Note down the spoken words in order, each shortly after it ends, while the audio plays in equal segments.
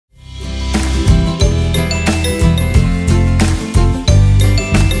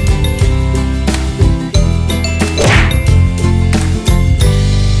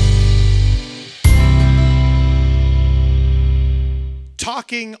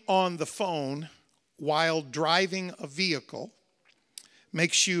Talking on the phone while driving a vehicle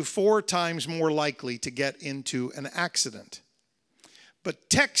makes you 4 times more likely to get into an accident. But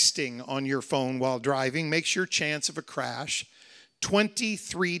texting on your phone while driving makes your chance of a crash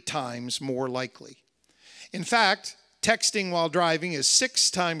 23 times more likely. In fact, texting while driving is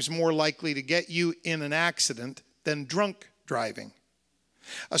 6 times more likely to get you in an accident than drunk driving.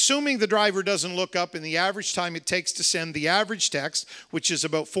 Assuming the driver doesn't look up in the average time it takes to send the average text, which is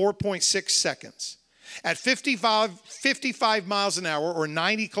about 4.6 seconds, at 55 miles an hour or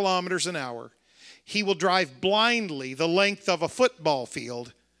 90 kilometers an hour, he will drive blindly the length of a football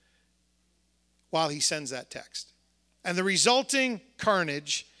field while he sends that text. And the resulting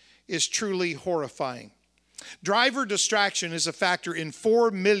carnage is truly horrifying. Driver distraction is a factor in 4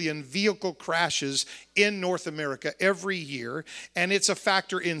 million vehicle crashes in North America every year, and it's a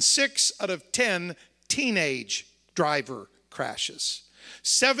factor in 6 out of 10 teenage driver crashes.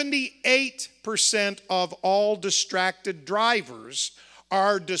 78% of all distracted drivers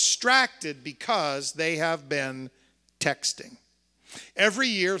are distracted because they have been texting. Every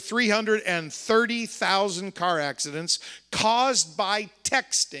year, 330,000 car accidents caused by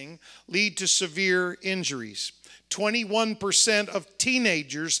texting lead to severe injuries. 21% of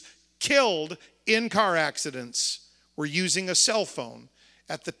teenagers killed in car accidents were using a cell phone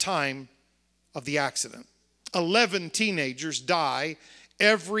at the time of the accident. 11 teenagers die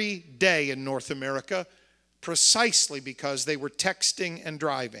every day in North America precisely because they were texting and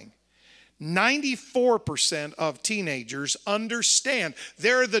driving. 94% of teenagers understand.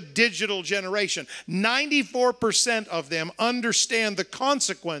 They're the digital generation. 94% of them understand the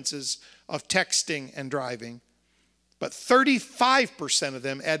consequences of texting and driving. But 35% of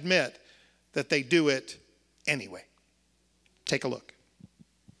them admit that they do it anyway. Take a look.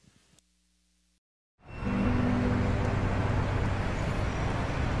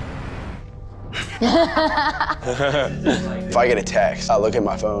 If I get a text, I look at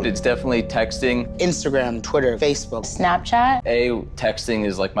my phone. It's definitely texting. Instagram, Twitter, Facebook. Snapchat. A, texting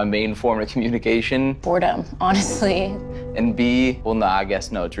is like my main form of communication. Boredom, honestly. And B, well, no, I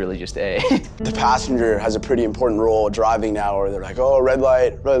guess no, it's really just A. The passenger has a pretty important role driving now, where they're like, oh, red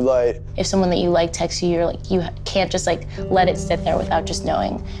light, red light. If someone that you like texts you, you're like, you can't just like let it sit there without just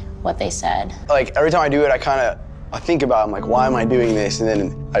knowing what they said. Like every time I do it, I think about, I'm like, why am I doing this? And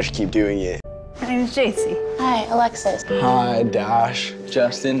then I just keep doing it. My name is JC. Hi, Alexis. Hi, Dash.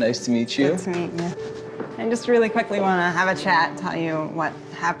 Justin, nice to meet you. Nice to meet you. I just really quickly want to have a chat, tell you what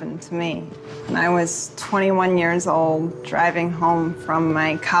happened to me. When I was 21 years old, driving home from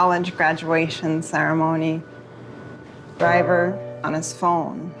my college graduation ceremony, driver on his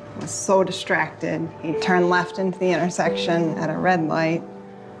phone was so distracted, he turned left into the intersection at a red light.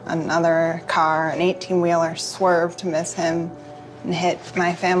 Another car, an 18-wheeler, swerved to miss him and hit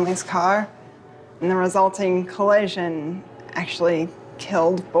my family's car. And the resulting collision actually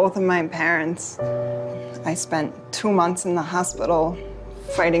killed both of my parents. I spent 2 months in the hospital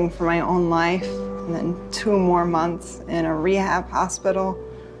fighting for my own life, and then 2 more months in a rehab hospital,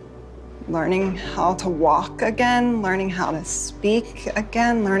 learning how to walk again, learning how to speak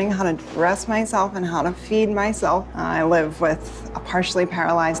again, learning how to dress myself and how to feed myself. I live with a partially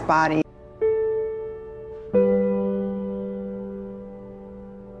paralyzed body.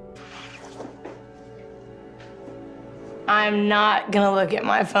 I'm not gonna look at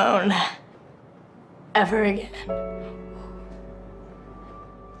my phone ever again.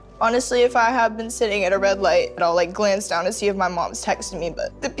 Honestly, if I have been sitting at a red light, I'll like glance down to see if my mom's texting me,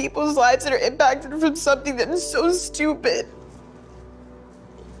 but the people's lives that are impacted from something that is so stupid.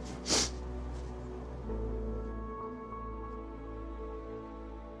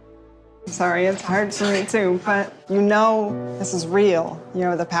 Sorry, it's hard for me too, but you know this is real. You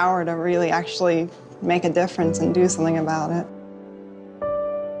know the power to really actually make a difference and do something about it.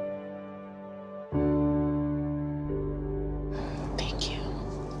 Thank you.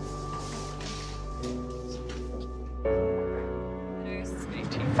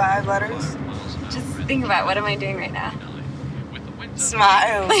 5 letters. Just think about, what am I doing right now?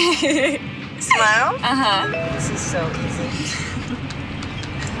 Smile. Smile? Uh-huh. This is so easy.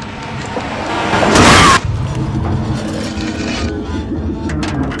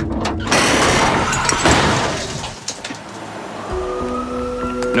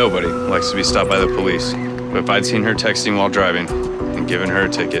 Nobody likes to be stopped by the police, but if I'd seen her texting while driving and given her a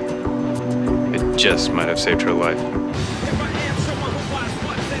ticket, it just might have saved her life.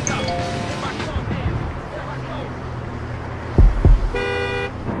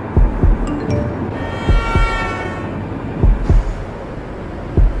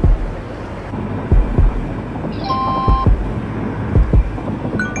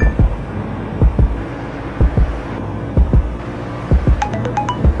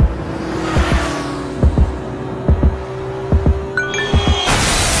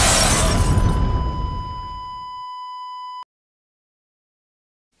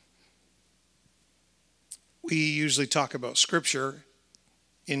 We usually talk about Scripture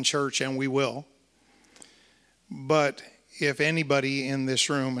in church, and we will. But if anybody in this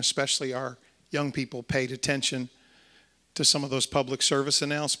room, especially our young people, paid attention to some of those public service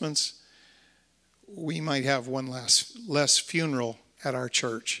announcements, we might have one less funeral at our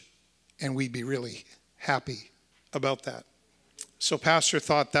church, and we'd be really happy about that. So Pastor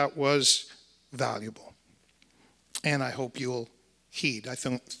thought that was valuable, and I hope you'll heed. I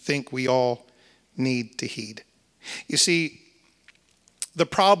think we all need to heed. You see, the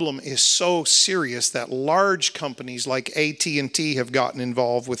problem is so serious that large companies like AT&T have gotten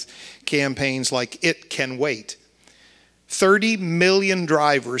involved with campaigns like It Can Wait. 30 million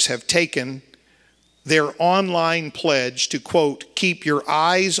drivers have taken their online pledge to, quote, keep your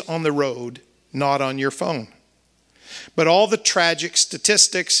eyes on the road, not on your phone. But all the tragic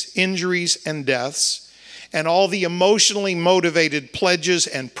statistics, injuries, and deaths, and all the emotionally motivated pledges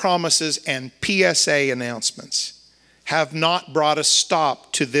and promises and PSA announcements have not brought a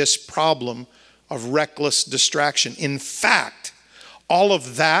stop to this problem of reckless distraction. In fact, all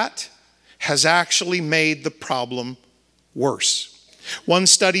of that has actually made the problem worse. One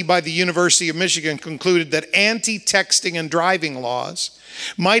study by the University of Michigan concluded that anti-texting and driving laws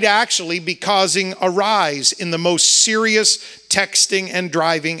might actually be causing a rise in the most serious texting and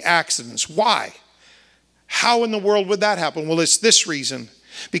driving accidents. Why? How in the world would that happen? Well, it's this reason.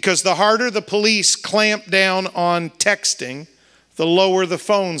 Because the harder the police clamp down on texting, the lower the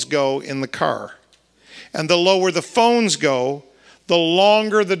phones go in the car. And the lower the phones go, the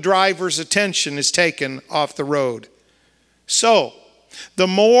longer the driver's attention is taken off the road. So, the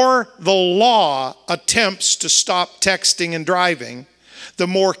more the law attempts to stop texting and driving, the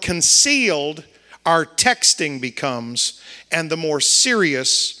more concealed our texting becomes, and the more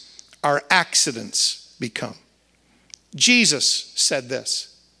serious our accidents become. Jesus said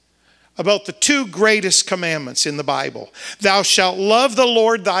this about the two greatest commandments in the Bible. Thou shalt love the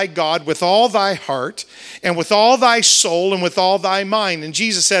Lord thy God with all thy heart and with all thy soul and with all thy mind. And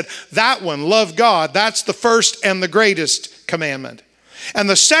Jesus said, that one, love God, that's the first and the greatest commandment. And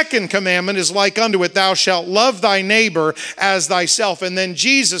the second commandment is like unto it, thou shalt love thy neighbor as thyself. And then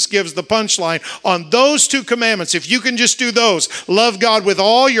Jesus gives the punchline on those two commandments. If you can just do those, love God with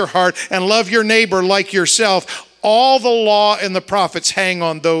all your heart and love your neighbor like yourself, all the law and the prophets hang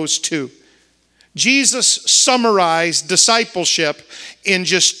on those two. Jesus summarized discipleship in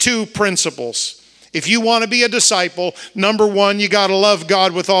just two principles. If you want to be a disciple, number one, you got to love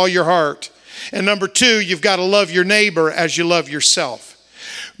God with all your heart. And number two, you've got to love your neighbor as you love yourself.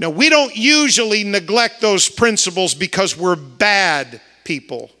 Now, we don't usually neglect those principles because we're bad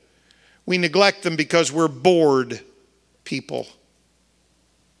people. We neglect them because we're bored people.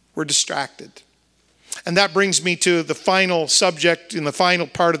 We're distracted. And that brings me to the final subject in the final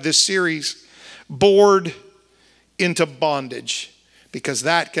part of this series, bored into bondage, because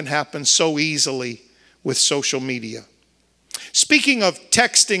that can happen so easily with social media. Speaking of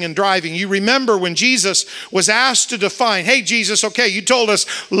texting and driving, you remember when Jesus was asked to define, hey Jesus, okay, you told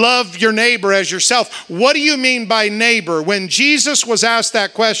us love your neighbor as yourself. What do you mean by neighbor? When Jesus was asked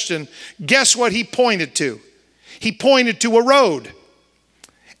that question, guess what he pointed to? He pointed to a road.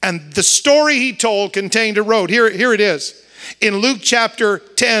 And the story he told contained a road. Here it is. In Luke chapter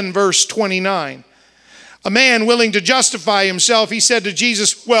 10, verse 29. A man willing to justify himself, he said to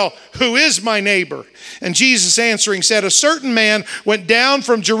Jesus, well, who is my neighbor? And Jesus answering said, a certain man went down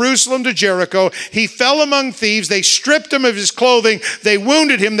from Jerusalem to Jericho. He fell among thieves. They stripped him of his clothing. They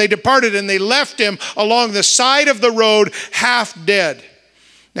wounded him. They departed, and they left him along the side of the road, half dead.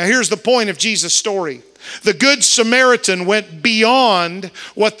 Now here's the point of Jesus' story. The Good Samaritan went beyond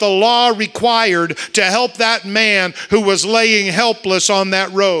what the law required to help that man who was laying helpless on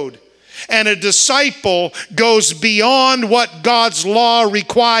that road. And a disciple goes beyond what God's law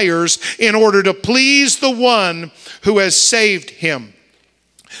requires in order to please the one who has saved him.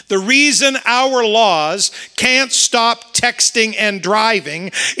 The reason our laws can't stop texting and driving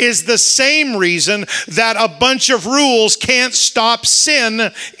is the same reason that a bunch of rules can't stop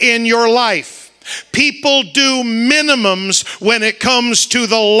sin in your life. People do minimums when it comes to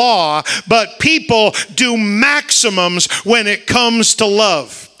the law, but people do maximums when it comes to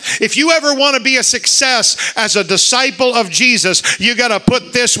love. If you ever want to be a success as a disciple of Jesus, you got to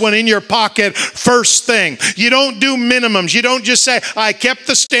put this one in your pocket first thing. You don't do minimums. You don't just say, I kept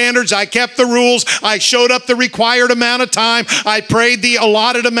the standards, I kept the rules, I showed up the required amount of time, I prayed the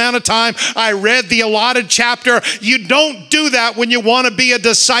allotted amount of time, I read the allotted chapter. You don't do that when you want to be a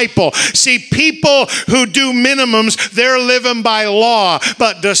disciple. See, people who do minimums, they're living by law,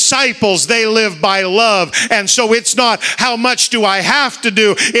 but disciples, they live by love. And so it's not how much do I have to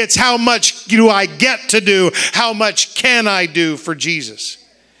do, It's how much do I get to do? How much can I do for Jesus?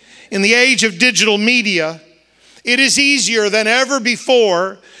 In the age of digital media, it is easier than ever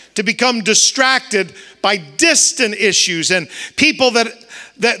before to become distracted by distant issues and people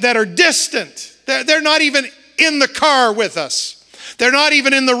that are distant. They're not even in the car with us. They're not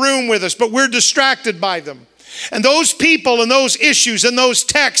even in the room with us, but we're distracted by them. And those people and those issues and those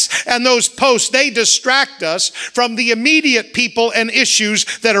texts and those posts, they distract us from the immediate people and issues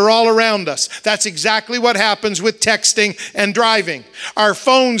that are all around us. That's exactly what happens with texting and driving. Our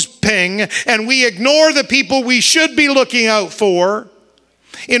phones ping and we ignore the people we should be looking out for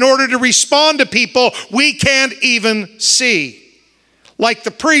in order to respond to people we can't even see. Like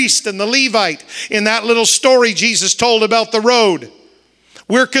the priest and the Levite in that little story Jesus told about the road.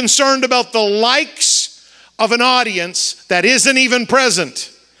 We're concerned about the likes of an audience that isn't even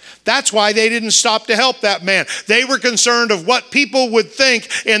present. That's why they didn't stop to help that man. They were concerned of what people would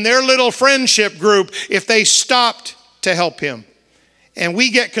think in their little friendship group if they stopped to help him. And we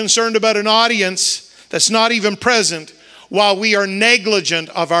get concerned about an audience that's not even present while we are negligent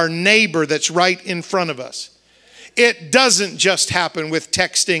of our neighbor that's right in front of us. It doesn't just happen with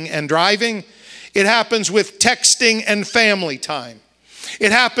texting and driving. It happens with texting and family time.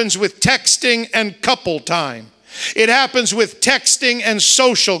 It happens with texting and couple time. It happens with texting and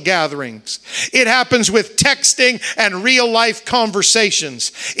social gatherings. It happens with texting and real life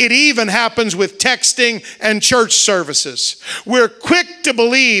conversations. It even happens with texting and church services. We're quick to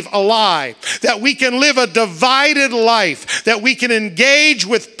believe a lie that we can live a divided life, that we can engage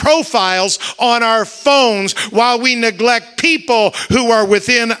with profiles on our phones while we neglect people who are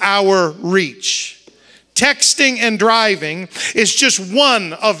within our reach. Texting and driving is just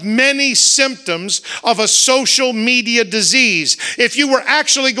one of many symptoms of a social media disease. If you were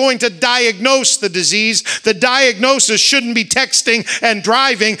actually going to diagnose the disease, the diagnosis shouldn't be texting and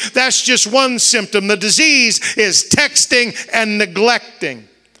driving. That's just one symptom. The disease is texting and neglecting.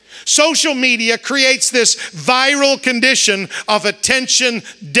 Social media creates this viral condition of attention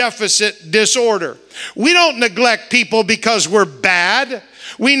deficit disorder. We don't neglect people because we're bad.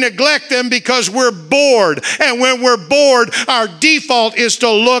 We neglect them because we're bored. And when we're bored, our default is to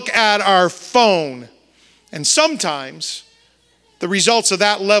look at our phone. And sometimes the results of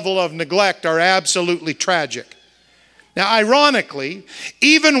that level of neglect are absolutely tragic. Now, ironically,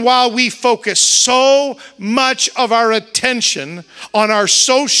 even while we focus so much of our attention on our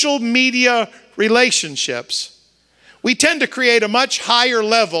social media relationships, we tend to create a much higher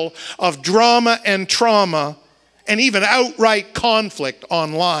level of drama and trauma and even outright conflict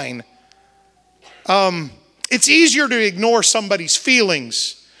online. It's easier to ignore somebody's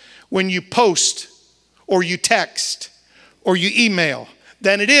feelings when you post or you text or you email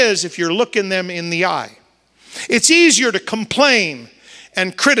than it is if you're looking them in the eye. It's easier to complain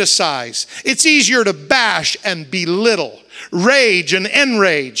and criticize. It's easier to bash and belittle, rage and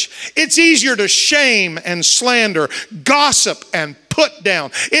enrage. It's easier to shame and slander, gossip and put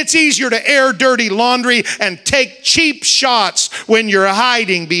down. It's easier to air dirty laundry and take cheap shots when you're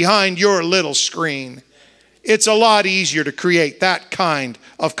hiding behind your little screen. It's a lot easier to create that kind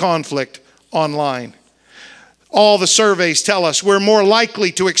of conflict online. All the surveys tell us we're more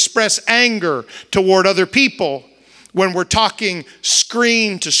likely to express anger toward other people when we're talking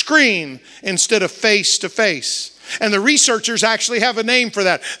screen to screen instead of face to face. And the researchers actually have a name for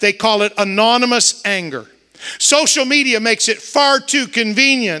that. They call it anonymous anger. Social media makes it far too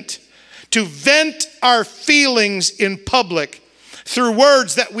convenient to vent our feelings in public through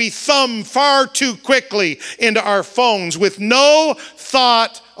words that we thumb far too quickly into our phones with no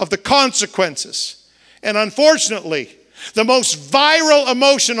thought of the consequences. And unfortunately, the most viral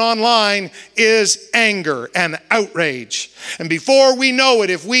emotion online is anger and outrage. And before we know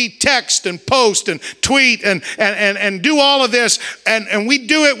it, if we text and post and tweet and do all of this, and we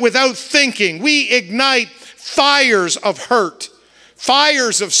do it without thinking, we ignite fires of hurt,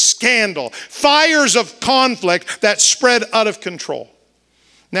 fires of scandal, fires of conflict that spread out of control.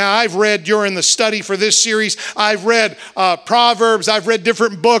 Now, I've read during the study for this series, I've read Proverbs, I've read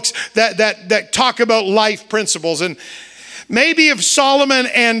different books that talk about life principles. And maybe if Solomon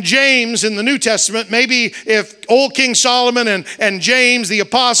and James in the New Testament, maybe if old King Solomon and James the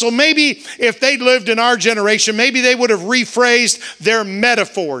apostle, maybe if they'd lived in our generation, maybe they would have rephrased their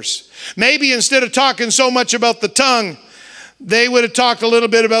metaphors. Maybe instead of talking so much about the tongue, they would have talked a little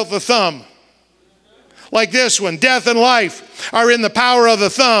bit about the thumb. Like this one, death and life are in the power of the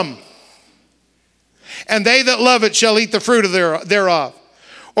thumb, and they that love it shall eat the fruit of thereof.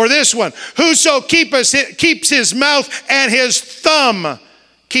 Or this one, whoso keeps his mouth and his thumb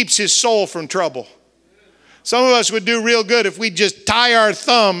keeps his soul from trouble. Some of us would do real good if we'd just tie our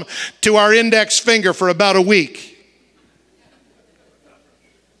thumb to our index finger for about a week.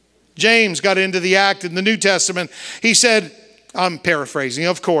 James got into the act in the New Testament. He said, I'm paraphrasing,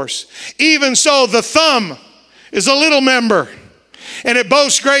 of course, even so the thumb is a little member, and it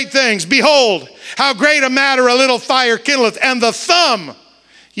boasts great things. Behold, how great a matter a little fire kindleth. And the thumb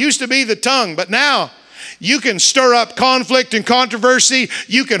used to be the tongue, but now you can stir up conflict and controversy.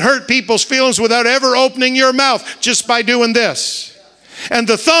 You can hurt people's feelings without ever opening your mouth just by doing this. And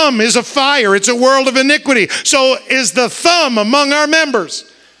the thumb is a fire. It's a world of iniquity. So is the thumb among our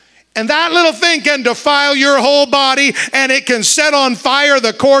members. And that little thing can defile your whole body, and it can set on fire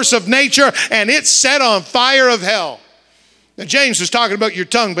the course of nature, and it's set on fire of hell. Now, James was talking about your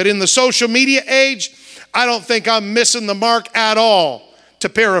tongue, but in the social media age, I don't think I'm missing the mark at all, to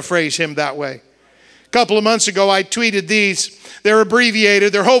paraphrase him that way. A couple of months ago, I tweeted these. They're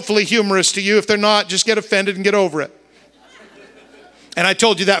abbreviated. They're hopefully humorous to you. If they're not, just get offended and get over it. And I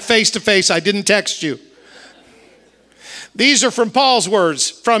told you that face to face. I didn't text you. These are from Paul's words,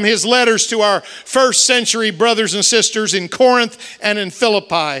 from his letters to our first century brothers and sisters in Corinth and in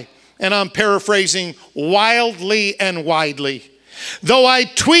Philippi. And I'm paraphrasing wildly and widely. Though I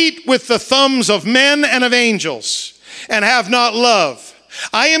tweet with the thumbs of men and of angels and have not love,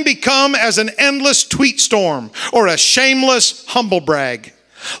 I am become as an endless tweet storm or a shameless humble brag.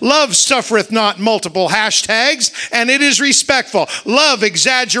 Love suffereth not multiple hashtags, and it is respectful. Love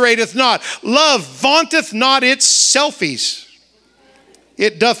exaggerateth not. Love vaunteth not its selfies.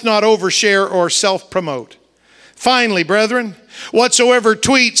 It doth not overshare or self-promote. Finally, brethren, whatsoever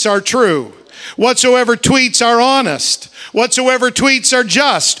tweets are true, whatsoever tweets are honest, whatsoever tweets are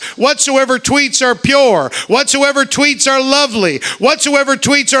just, whatsoever tweets are pure, whatsoever tweets are lovely, whatsoever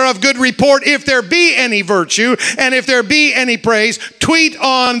tweets are of good report, if there be any virtue and if there be any praise, tweet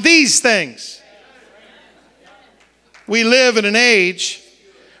on these things. We live in an age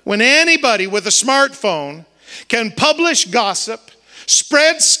when anybody with a smartphone can publish gossip,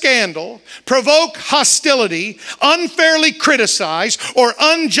 spread scandal, provoke hostility, unfairly criticize, or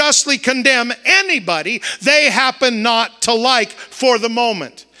unjustly condemn anybody they happen not to like for the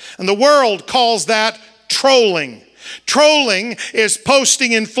moment. And the world calls that trolling. Trolling is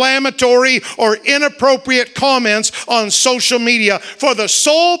posting inflammatory or inappropriate comments on social media for the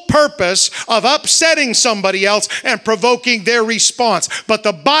sole purpose of upsetting somebody else and provoking their response. But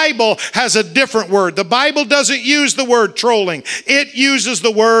the Bible has a different word. The Bible doesn't use the word trolling. It uses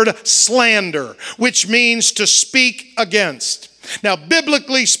the word slander, which means to speak against. Now,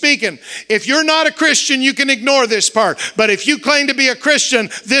 biblically speaking, if you're not a Christian, you can ignore this part. But if you claim to be a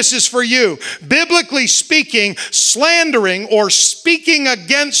Christian, this is for you. Biblically speaking, slandering or speaking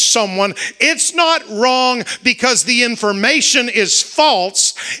against someone, it's not wrong because the information is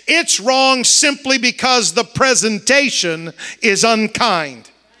false. It's wrong simply because the presentation is unkind.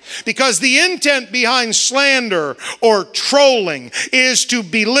 Because the intent behind slander or trolling is to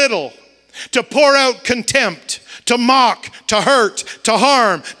belittle, to pour out contempt, to mock, to hurt, to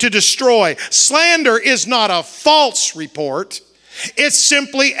harm, to destroy. Slander is not a false report. It's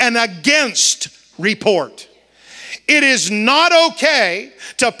simply an against report. It is not okay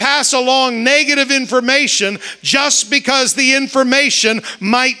to pass along negative information just because the information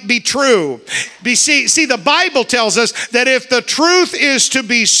might be true. See, the Bible tells us that if the truth is to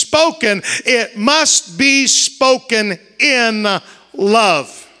be spoken, it must be spoken in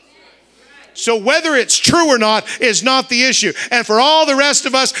love. So whether it's true or not is not the issue. And for all the rest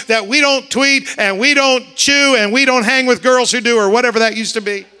of us that we don't tweet and we don't chew and we don't hang with girls who do, or whatever that used to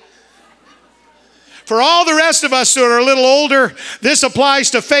be. For all the rest of us who are a little older, this applies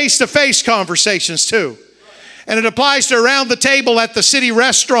to face-to-face conversations too. And it applies to around the table at the city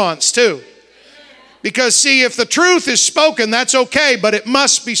restaurants too. Because see, if the truth is spoken, that's okay, but it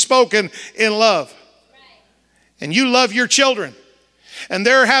must be spoken in love. And you love your children. And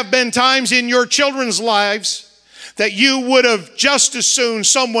there have been times in your children's lives that you would have just as soon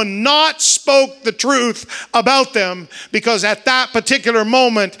someone not spoke the truth about them, because at that particular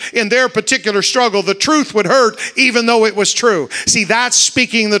moment in their particular struggle, the truth would hurt even though it was true. See, that's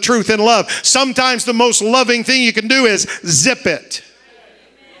speaking the truth in love. Sometimes the most loving thing you can do is zip it.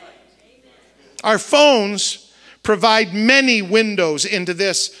 Our phones provide many windows into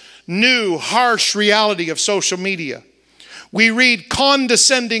this new harsh reality of social media. We read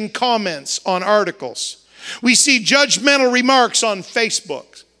condescending comments on articles. We see judgmental remarks on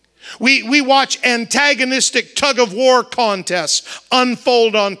Facebook. We watch antagonistic tug-of-war contests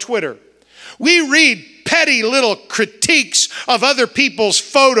unfold on Twitter. We read petty little critiques of other people's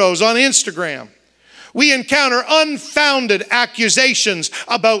photos on Instagram. We encounter unfounded accusations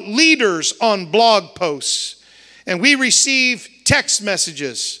about leaders on blog posts. And we receive text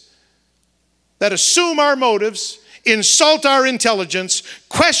messages that assume our motives, insult our intelligence,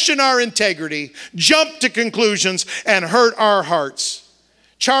 question our integrity, jump to conclusions, and hurt our hearts.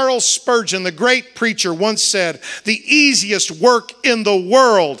 Charles Spurgeon, the great preacher, once said, "The easiest work in the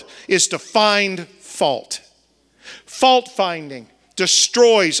world is to find fault." Fault finding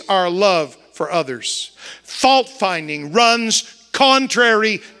destroys our love for others. Fault finding runs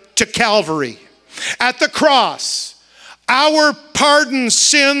contrary to Calvary. At the cross, our pardoned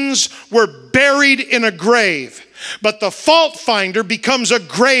sins were buried in a grave. But the fault finder becomes a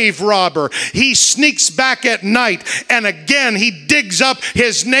grave robber. He sneaks back at night, and again he digs up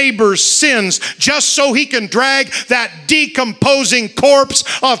his neighbor's sins just so he can drag that decomposing corpse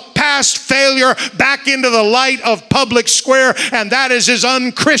of past failure back into the light of public square. And that is as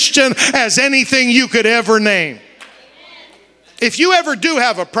unchristian as anything you could ever name. If you ever do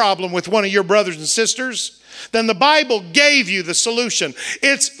have a problem with one of your brothers and sisters, then the Bible gave you the solution.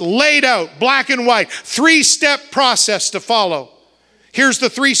 It's laid out, black and white, 3-step process to follow. Here's the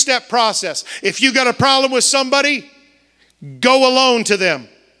 3-step process. If you got a problem with somebody, go alone to them.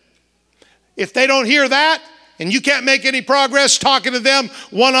 If they don't hear that, and you can't make any progress talking to them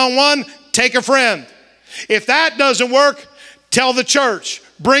one-on-one, take a friend. If that doesn't work, tell the church.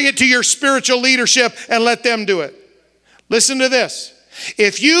 Bring it to your spiritual leadership and let them do it. Listen to this.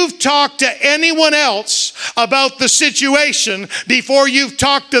 If you've talked to anyone else about the situation before you've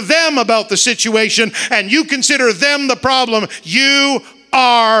talked to them about the situation, and you consider them the problem, you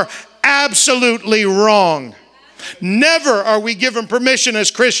are absolutely wrong. Never are we given permission as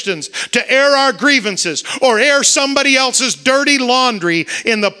Christians to air our grievances or air somebody else's dirty laundry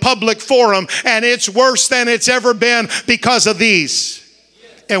in the public forum, and it's worse than it's ever been because of these.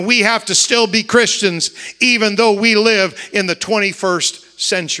 And we have to still be Christians even though we live in the 21st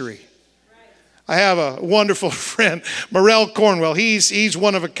century. I have a wonderful friend, Morrell Cornwell. He's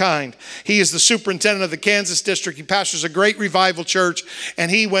one of a kind. He is the superintendent of the Kansas district. He pastors a great revival church,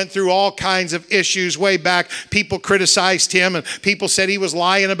 and he went through all kinds of issues way back. People criticized him, and people said he was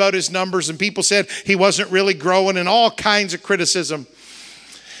lying about his numbers, and people said he wasn't really growing, and all kinds of criticism.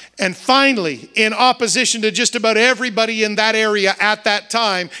 And finally, in opposition to just about everybody in that area at that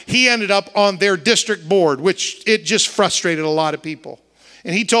time, he ended up on their district board, which it just frustrated a lot of people.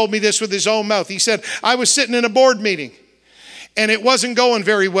 And he told me this with his own mouth. He said, I was sitting in a board meeting, and it wasn't going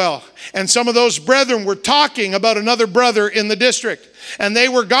very well. And some of those brethren were talking about another brother in the district, and they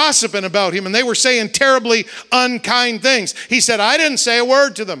were gossiping about him, and they were saying terribly unkind things. He said, I didn't say a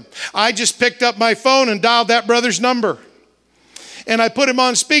word to them. I just picked up my phone and dialed that brother's number. And I put him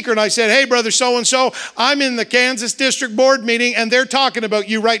on speaker, and I said, hey, brother so-and-so, I'm in the Kansas District Board meeting, and they're talking about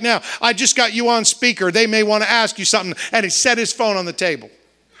you right now. I just got you on speaker. They may want to ask you something. And he set his phone on the table.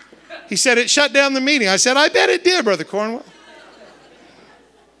 He said, it shut down the meeting. I said, I bet it did, Brother Cornwell.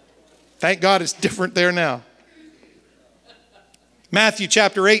 Thank God it's different there now. Matthew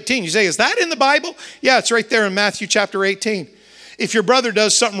chapter 18. You say, is that in the Bible? Yeah, it's right there in Matthew chapter 18. If your brother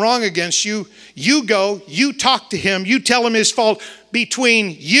does something wrong against you, you go, you talk to him, you tell him his fault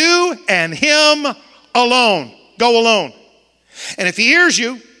between you and him alone. Go alone. And if he hears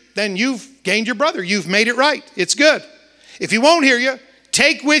you, then you've gained your brother. You've made it right. It's good. If he won't hear you,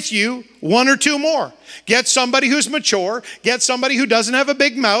 take with you 1 or 2 more. Get somebody who's mature. Get somebody who doesn't have a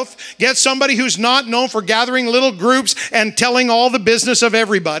big mouth. Get somebody who's not known for gathering little groups and telling all the business of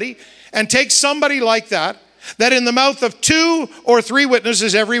everybody. And take somebody like that in the mouth of 2 or 3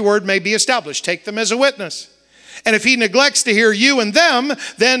 witnesses every word may be established. Take them as a witness. And if he neglects to hear you and them,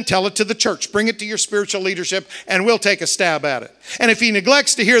 then tell it to the church. Bring it to your spiritual leadership, and we'll take a stab at it. And if he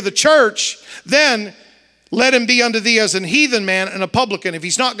neglects to hear the church, then let him be unto thee as an heathen man and a publican. If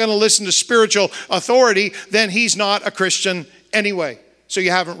he's not going to listen to spiritual authority, then he's not a Christian anyway. So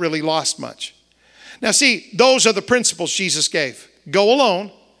you haven't really lost much. Now see, those are the principles Jesus gave. Go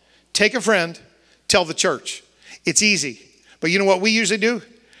alone, take a friend, tell the church. It's easy. But you know what we usually do?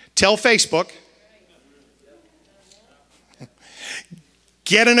 Tell Facebook.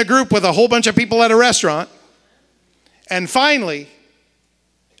 Get in a group with a whole bunch of people at a restaurant. And finally,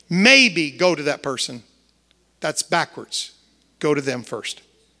 maybe go to that person. That's backwards. Go to them first.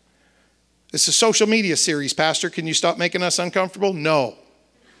 It's a social media series, Pastor. Can you stop making us uncomfortable? No.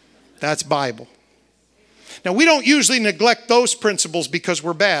 That's Bible. Now, we don't usually neglect those principles because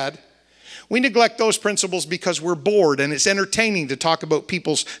we're bad. We neglect those principles because we're bored and it's entertaining to talk about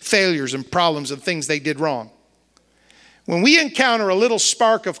people's failures and problems and things they did wrong. When we encounter a little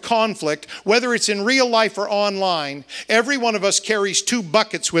spark of conflict, whether it's in real life or online, every one of us carries 2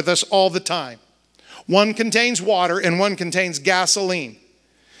 buckets with us all the time. One contains water and one contains gasoline.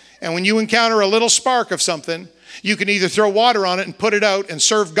 And when you encounter a little spark of something, you can either throw water on it and put it out and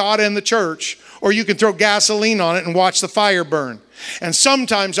serve God and the church, or you can throw gasoline on it and watch the fire burn. And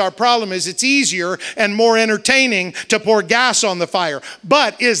sometimes our problem is it's easier and more entertaining to pour gas on the fire.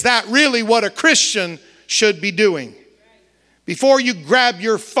 But is that really what a Christian should be doing? Before you grab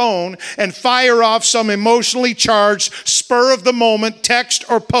your phone and fire off some emotionally charged, spur of the moment text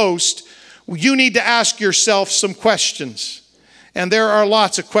or post, you need to ask yourself some questions. And there are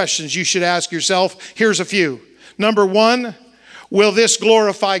lots of questions you should ask yourself. Here's a few. Number one, will this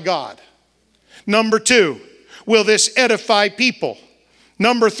glorify God? Number two, will this edify people?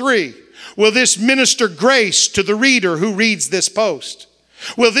 Number three, will this minister grace to the reader who reads this post?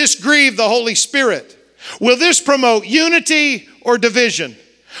 Will this grieve the Holy Spirit? Will this promote unity or division?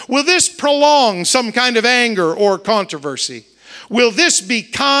 Will this prolong some kind of anger or controversy? Will this be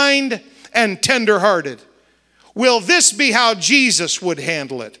kind and tender-hearted? Will this be how Jesus would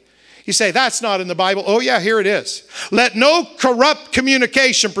handle it? You say, that's not in the Bible. Oh yeah, here it is. Let no corrupt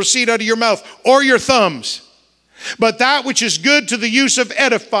communication proceed out of your mouth or your thumbs, but that which is good to the use of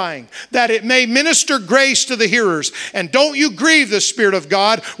edifying, that it may minister grace to the hearers. And don't you grieve the Spirit of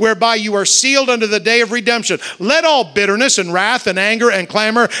God, whereby you are sealed unto the day of redemption. Let all bitterness and wrath and anger and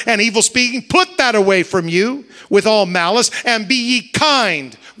clamor and evil speaking, put that away from you with all malice, and be ye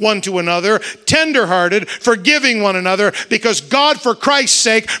kind one to another, tender-hearted, forgiving one another, because God for Christ's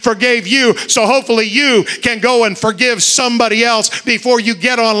sake forgave you. So hopefully you can go and forgive somebody else before you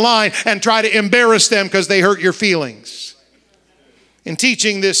get online and try to embarrass them because they hurt your feelings. In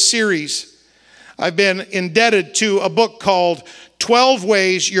teaching this series, I've been indebted to a book called 12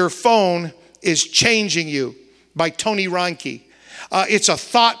 Ways Your Phone is Changing You by Tony Reinke. It's a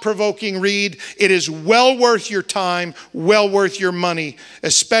thought-provoking read. It is well worth your time, well worth your money,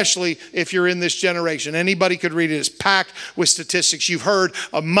 especially if you're in this generation. Anybody could read it. It's packed with statistics. You've heard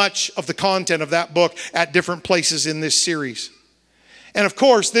much of the content of that book at different places in this series. And of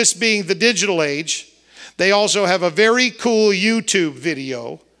course, this being the digital age, they also have a very cool YouTube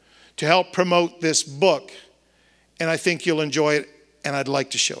video to help promote this book. And I think you'll enjoy it, and I'd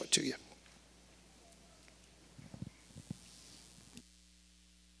like to show it to you.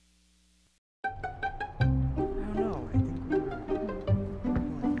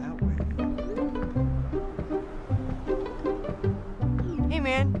 Hey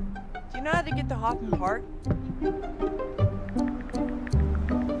man, do you know how to get to Hoffman Park?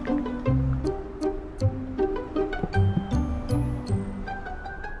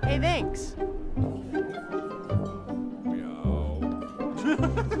 Hey, thanks.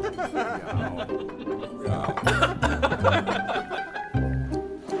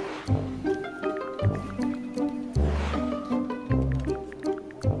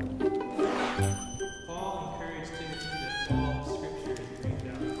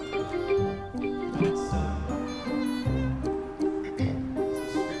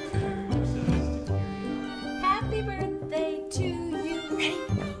 Happy birthday to you.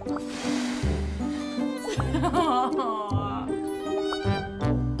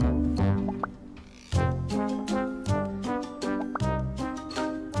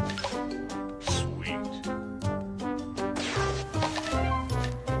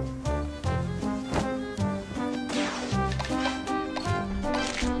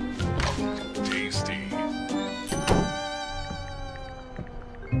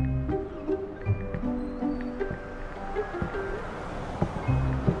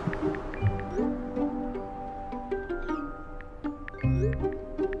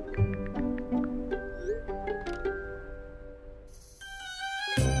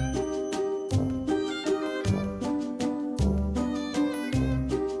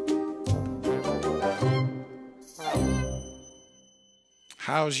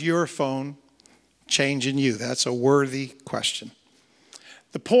 How's your phone changing you? That's a worthy question.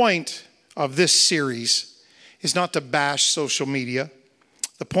 The point of this series is not to bash social media.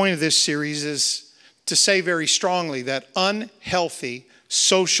 The point of this series is to say very strongly that unhealthy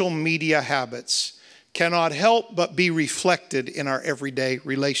social media habits cannot help but be reflected in our everyday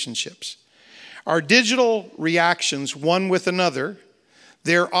relationships. Our digital reactions one with another,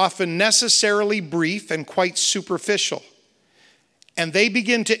 they're often necessarily brief and quite superficial. And they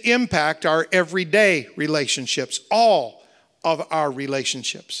begin to impact our everyday relationships, all of our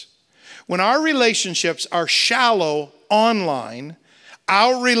relationships. When our relationships are shallow online,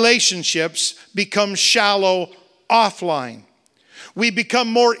 our relationships become shallow offline. We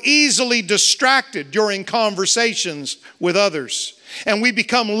become more easily distracted during conversations with others, and we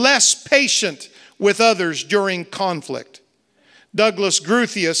become less patient with others during conflict. Douglas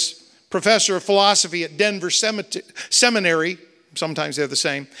Groothuis professor of philosophy at Denver Seminary, sometimes they're the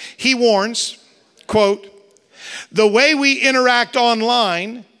same, he warns, quote, "The way we interact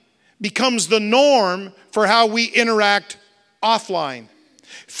online becomes the norm for how we interact offline.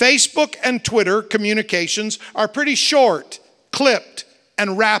 Facebook and Twitter communications are pretty short, clipped,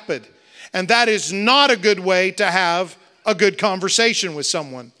 and rapid, and that is not a good way to have a good conversation with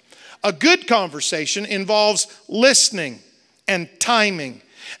someone. A good conversation involves listening and timing,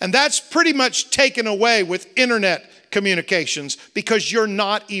 and that's pretty much taken away with internet communications because you're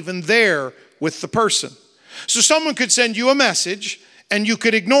not even there with the person. So someone could send you a message and you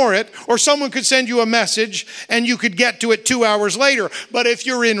could ignore it, or someone could send you a message and you could get to it 2 hours later. But if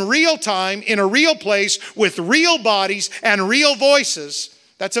you're in real time, in a real place, with real bodies and real voices,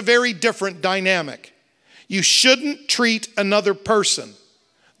 that's a very different dynamic. You shouldn't treat another person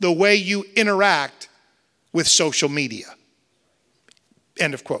the way you interact with social media."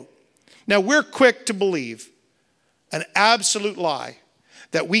 End of quote. Now, we're quick to believe an absolute lie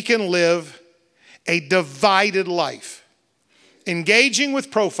that we can live a divided life, engaging with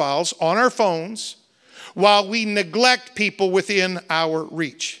profiles on our phones while we neglect people within our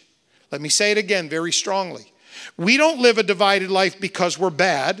reach. Let me say it again very strongly. We don't live a divided life because we're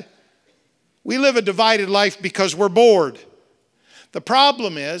bad. We live a divided life because we're bored. The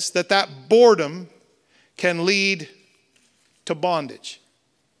problem is that that boredom can lead to bondage.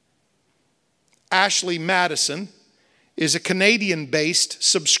 Ashley Madison is a Canadian-based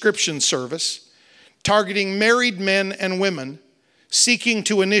subscription service targeting married men and women seeking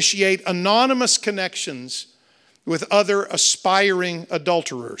to initiate anonymous connections with other aspiring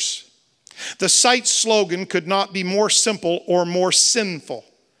adulterers. The site's slogan could not be more simple or more sinful.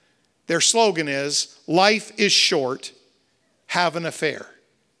 Their slogan is, "Life is short, have an affair."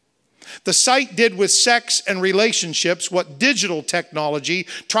 The site did with sex and relationships what digital technology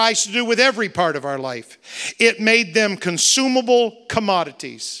tries to do with every part of our life. It made them consumable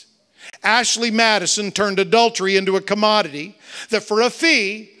commodities. Ashley Madison turned adultery into a commodity that for a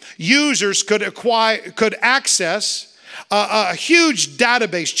fee, users could access a huge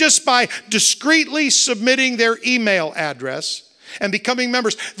database just by discreetly submitting their email address and becoming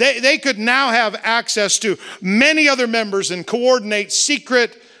members. They could now have access to many other members and coordinate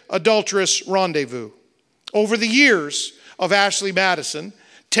secret adulterous rendezvous. Over the years of Ashley Madison,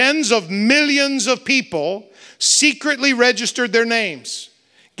 tens of millions of people secretly registered their names,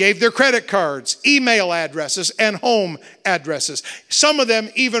 gave their credit cards, email addresses, and home addresses. Some of them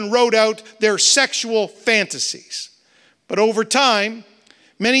even wrote out their sexual fantasies. But over time,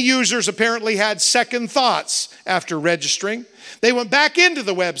 many users apparently had second thoughts after registering. They went back into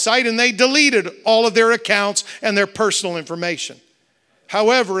the website and they deleted all of their accounts and their personal information.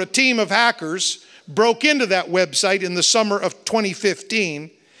 However, a team of hackers broke into that website in the summer of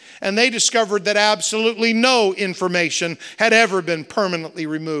 2015, and they discovered that absolutely no information had ever been permanently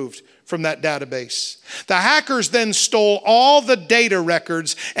removed from that database. The hackers then stole all the data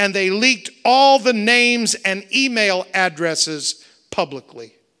records and they leaked all the names and email addresses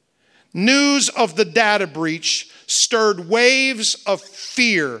publicly. News of the data breach stirred waves of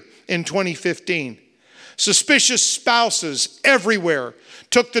fear in 2015. Suspicious spouses everywhere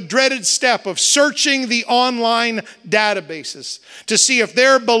took the dreaded step of searching the online databases to see if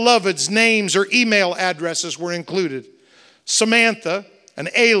their beloved's names or email addresses were included. Samantha, an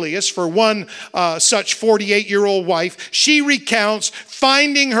alias for one such 48-year-old wife, she recounts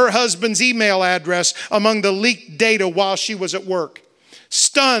finding her husband's email address among the leaked data while she was at work.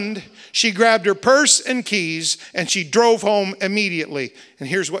 Stunned, she grabbed her purse and keys and she drove home immediately. And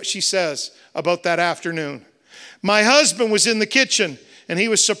here's what she says about that afternoon. "My husband was in the kitchen and he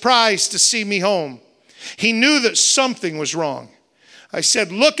was surprised to see me home. He knew that something was wrong. I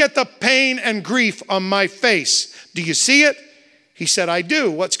said, 'Look at the pain and grief on my face. Do you see it?' He said, 'I do.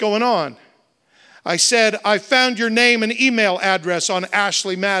 What's going on?' I said, 'I found your name and email address on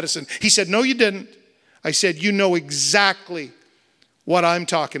Ashley Madison.' He said, 'No, you didn't.' I said, 'You know exactly what I'm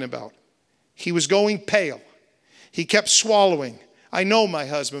talking about.' He was going pale. He kept swallowing. I know my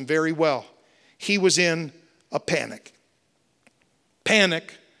husband very well. He was in a panic.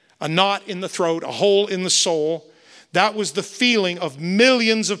 Panic, a knot in the throat, a hole in the soul. That was the feeling of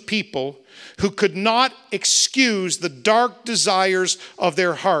millions of people who could not excuse the dark desires of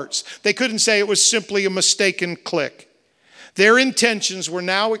their hearts. They couldn't say it was simply a mistaken click. Their intentions were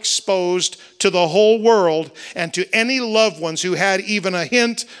now exposed to the whole world and to any loved ones who had even a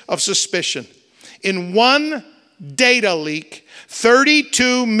hint of suspicion. In one data leak,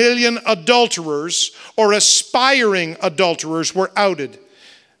 32 million adulterers or aspiring adulterers were outed.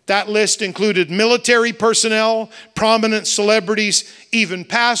 That list included military personnel, prominent celebrities, even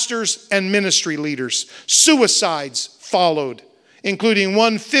pastors and ministry leaders. Suicides followed, including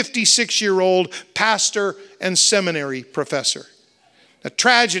one 56-year-old pastor and seminary professor. Now,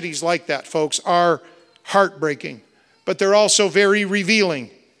 tragedies like that, folks, are heartbreaking, but they're also very revealing.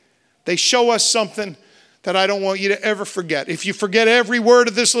 They show us something that I don't want you to ever forget. If you forget every word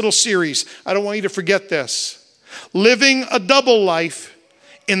of this little series, I don't want you to forget this. Living a double life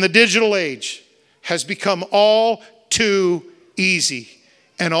in the digital age has become all too easy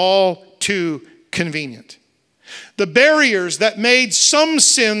and all too convenient. The barriers that made some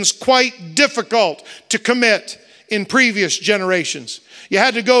sins quite difficult to commit in previous generations. You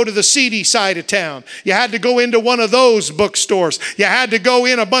had to go to the seedy side of town. You had to go into one of those bookstores. You had to go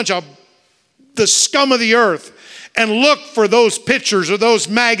in a bunch of the scum of the earth and look for those pictures or those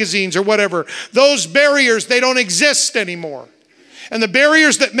magazines or whatever. Those barriers, they don't exist anymore. And the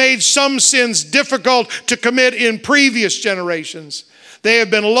barriers that made some sins difficult to commit in previous generations, they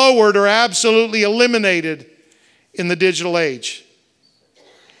have been lowered or absolutely eliminated in the digital age.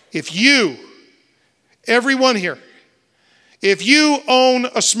 If you, everyone here, if you own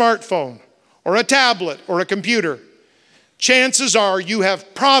a smartphone or a tablet or a computer, chances are you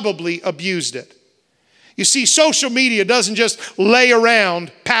have probably abused it. You see, social media doesn't just lay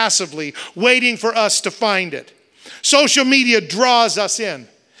around passively waiting for us to find it. Social media draws us in.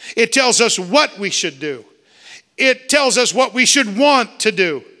 It tells us what we should do. It tells us what we should want to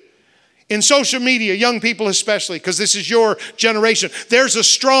do. In social media, young people especially, because this is your generation, there's a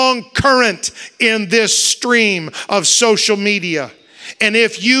strong current in this stream of social media. And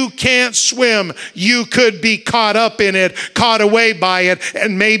if you can't swim, you could be caught up in it, caught away by it,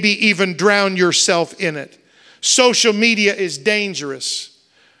 and maybe even drown yourself in it. Social media is dangerous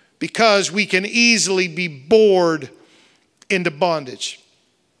because we can easily be bored into bondage.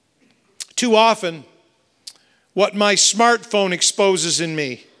 Too often, what my smartphone exposes in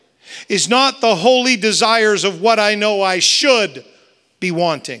me is not the holy desires of what I know I should be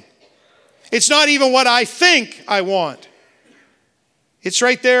wanting. It's not even what I think I want. It's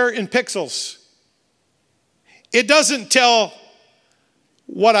right there in pixels. It doesn't tell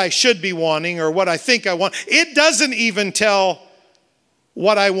what I should be wanting or what I think I want. It doesn't even tell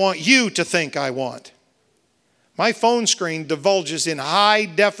what I want you to think I want. My phone screen divulges in high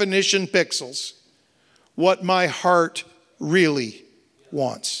definition pixels what my heart really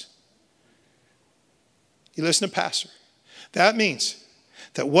wants. You listen to Pastor. That means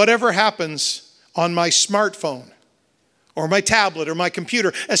that whatever happens on my smartphone or my tablet or my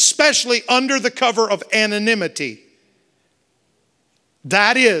computer, especially under the cover of anonymity,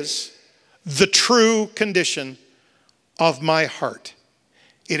 that is the true condition of my heart.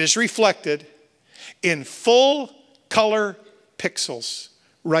 It is reflected in full color pixels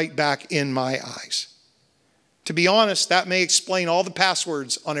right back in my eyes. To be honest, that may explain all the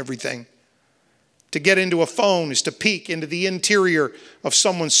passwords on everything. To get into a phone is to peek into the interior of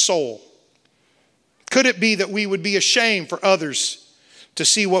someone's soul. Could it be that we would be ashamed for others to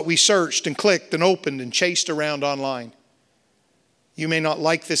see what we searched and clicked and opened and chased around online? You may not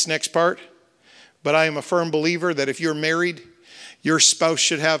like this next part, but I am a firm believer that if you're married, your spouse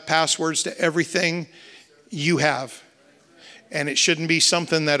should have passwords to everything you have. And it shouldn't be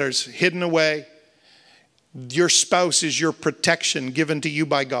something that is hidden away. Your spouse is your protection given to you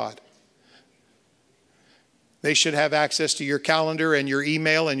by God. They should have access to your calendar and your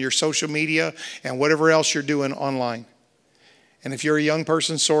email and your social media and whatever else you're doing online. And if you're a young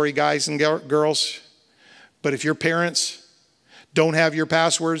person, sorry guys and girls, but if your parents don't have your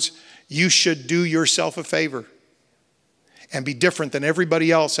passwords, you should do yourself a favor and be different than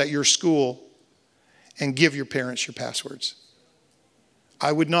everybody else at your school and give your parents your passwords.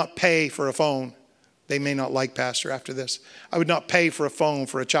 I would not pay for a phone. They may not like Pastor after this. I would not pay for a phone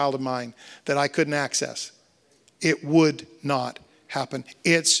for a child of mine that I couldn't access. It would not happen.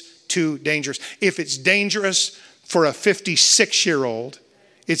 It's too dangerous. If it's dangerous for a 56-year-old,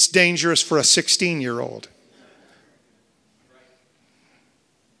 it's dangerous for a 16-year-old.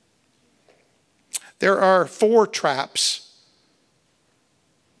 There are 4 traps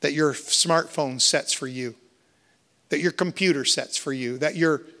that your smartphone sets for you, that your computer sets for you, that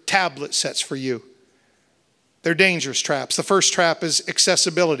your tablet sets for you. They're dangerous traps. The first trap is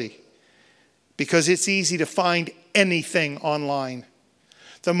accessibility, because it's easy to find anything online.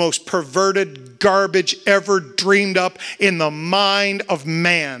 The most perverted garbage ever dreamed up in the mind of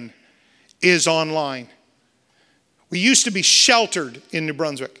man is online. We used to be sheltered in New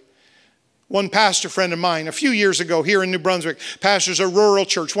Brunswick. One pastor friend of mine, a few years ago here in New Brunswick, pastors a rural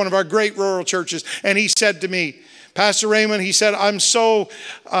church, one of our great rural churches, and he said to me, Pastor Raymond, he said, I'm so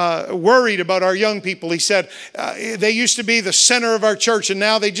worried about our young people. He said, they used to be the center of our church, and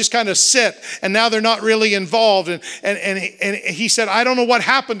now they just kind of sit, and now they're not really involved. And he said, I don't know what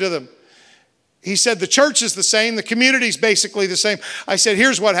happened to them. He said, the church is the same. The community is basically the same. I said,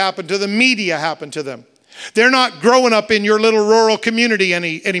 here's what happened to them. Media happened to them. They're not growing up in your little rural community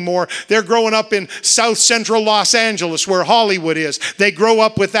anymore. They're growing up in South Central Los Angeles, where Hollywood is. They grow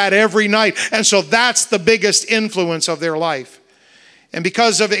up with that every night. And so that's the biggest influence of their life. And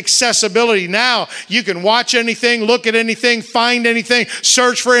because of accessibility, now you can watch anything, look at anything, find anything,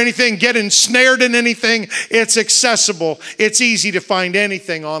 search for anything, get ensnared in anything. It's accessible. It's easy to find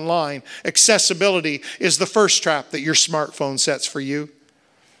anything online. Accessibility is the first trap that your smartphone sets for you.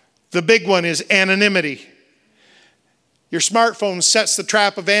 The big one is anonymity. Your smartphone sets the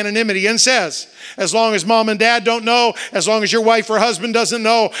trap of anonymity and says, as long as mom and dad don't know, as long as your wife or husband doesn't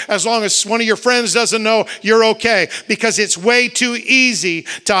know, as long as one of your friends doesn't know, you're okay. Because it's way too easy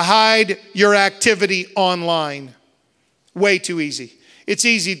to hide your activity online. Way too easy. It's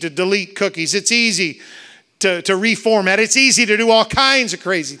easy to delete cookies. It's easy to reformat. It's easy to do all kinds of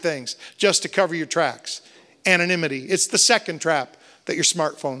crazy things just to cover your tracks. Anonymity. It's the second trap that your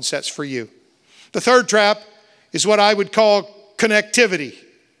smartphone sets for you. The third trap is what I would call connectivity.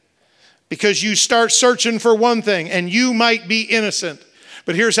 Because you start searching for one thing, and you might be innocent.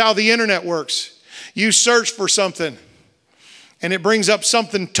 But here's how the internet works. You search for something, and it brings up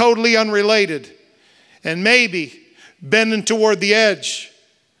something totally unrelated, and maybe bending toward the edge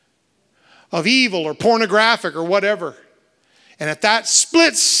of evil or pornographic or whatever. And at that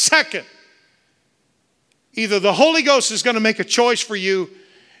split second, either the Holy Ghost is going to make a choice for you,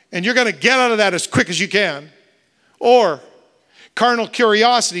 and you're going to get out of that as quick as you can, or carnal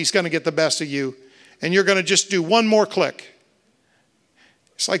curiosity is going to get the best of you, and you're going to just do one more click.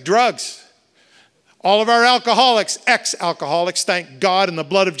 It's like drugs. All of our alcoholics, ex-alcoholics, thank God in the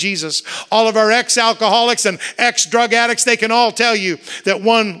blood of Jesus, all of our ex-alcoholics and ex-drug addicts, they can all tell you that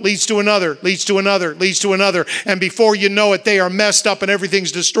one leads to another, leads to another, leads to another. And before you know it, they are messed up and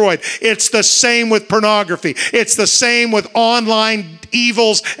everything's destroyed. It's the same with pornography. It's the same with online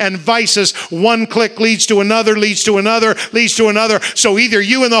evils and vices. One click leads to another, leads to another, leads to another. So either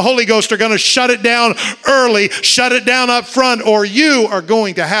you and the Holy Ghost are going to shut it down early, shut it down up front, or you are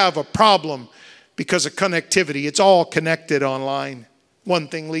going to have a problem. Because of connectivity. It's all connected online. One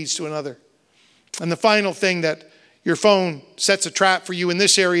thing leads to another. And the final thing that your phone sets a trap for you in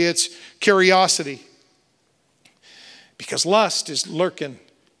this area, it's curiosity. Because lust is lurking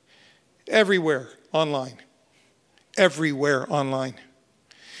everywhere online. Everywhere online.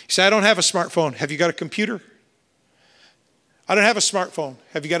 You say, I don't have a smartphone. Have you got a computer? I don't have a smartphone.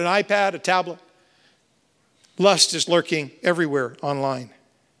 Have you got an iPad, a tablet? Lust is lurking everywhere online.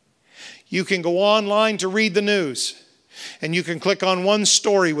 You can go online to read the news, and you can click on one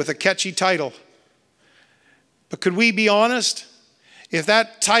story with a catchy title. But could we be honest? If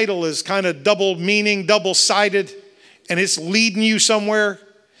that title is kind of double meaning, double-sided, and it's leading you somewhere,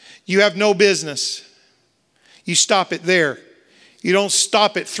 you have no business. You stop it there. You don't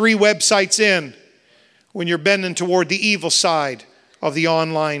stop it 3 websites in when you're bending toward the evil side of the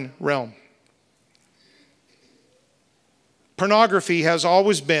online realm. Pornography has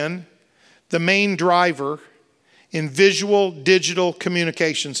always been the main driver in visual digital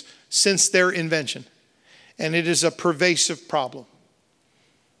communications since their invention. And it is a pervasive problem.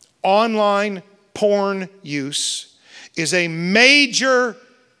 Online porn use is a major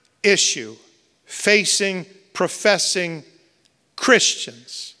issue facing professing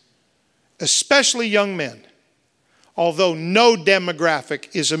Christians, especially young men, although no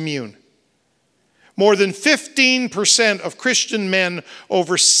demographic is immune. More than 15% of Christian men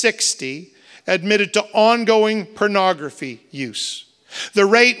over 60 admitted to ongoing pornography use. The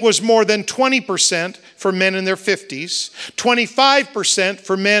rate was more than 20% for men in their 50s, 25%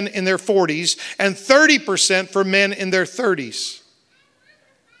 for men in their 40s, and 30% for men in their 30s.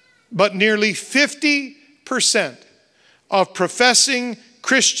 But nearly 50% of professing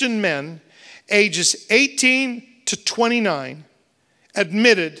Christian men ages 18 to 29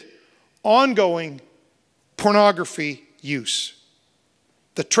 admitted ongoing pornography use.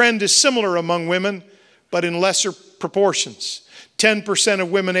 The trend is similar among women, but in lesser proportions. 10% of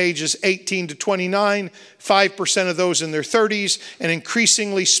women ages 18 to 29, 5% of those in their 30s, and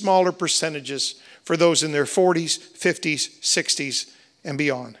increasingly smaller percentages for those in their 40s, 50s, 60s, and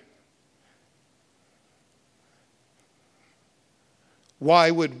beyond.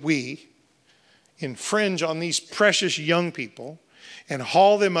 Why would we infringe on these precious young people and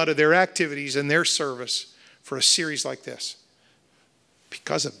haul them out of their activities and their service for a series like this?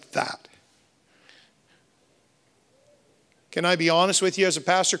 Because of that. Can I be honest with you as a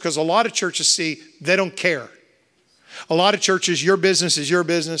pastor? Because a lot of churches see, they don't care. A lot of churches, your business is your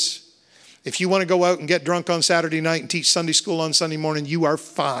business. If you want to go out and get drunk on Saturday night and teach Sunday school on Sunday morning, you are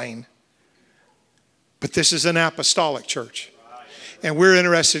fine. But this is an apostolic church. And we're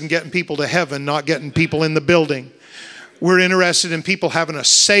interested in getting people to heaven, not getting people in the building. We're interested in people having a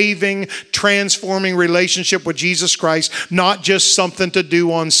saving, transforming relationship with Jesus Christ, not just something to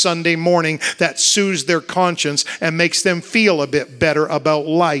do on Sunday morning that soothes their conscience and makes them feel a bit better about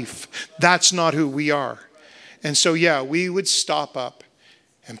life. That's not who we are. And so, yeah, we would stop up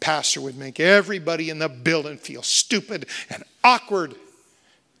and pastor would make everybody in the building feel stupid and awkward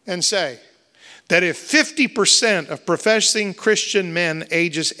and say that if 50% of professing Christian men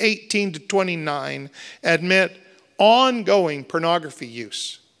ages 18 to 29 admit ongoing pornography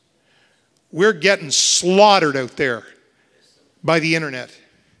use, we're getting slaughtered out there by the internet.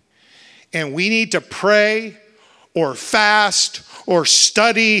 And we need to pray or fast or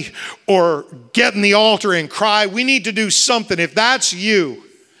study or get in the altar and cry. We need to do something. If that's you,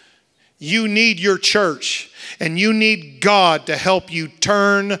 you need your church and you need God to help you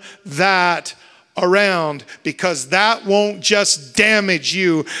turn that around, because that won't just damage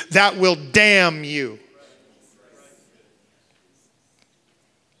you, that will damn you.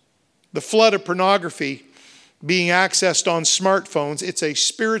 The flood of pornography being accessed on smartphones, it's a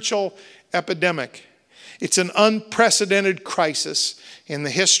spiritual epidemic. It's an unprecedented crisis in the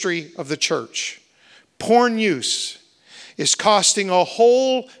history of the church. Porn use is costing a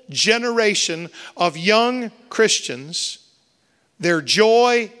whole generation of young Christians their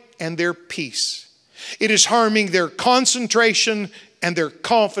joy and their peace. It is harming their concentration and their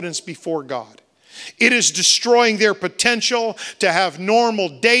confidence before God. It is destroying their potential to have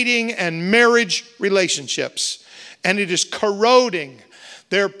normal dating and marriage relationships. And it is corroding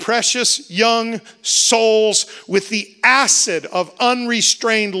their precious young souls with the acid of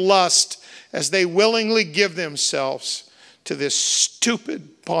unrestrained lust as they willingly give themselves to this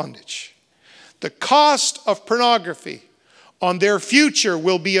stupid bondage. The cost of pornography on their future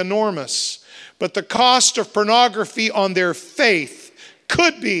will be enormous, but the cost of pornography on their faith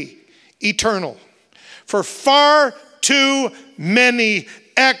could be eternal. For far too many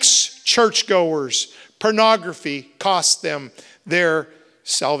ex-churchgoers, pornography cost them their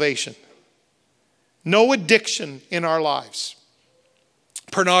salvation. No addiction in our lives,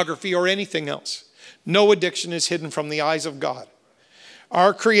 pornography or anything else, no addiction is hidden from the eyes of God.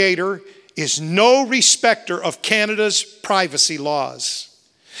 Our Creator is no respecter of Canada's privacy laws.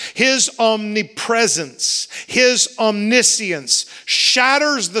 His omnipresence, His omniscience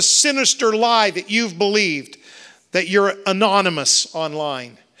shatters the sinister lie that you've believed that you're anonymous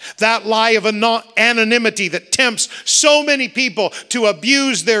online. That lie of anonymity that tempts so many people to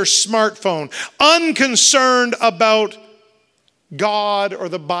abuse their smartphone, unconcerned about God or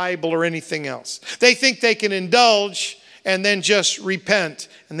the Bible or anything else. They think they can indulge and then just repent,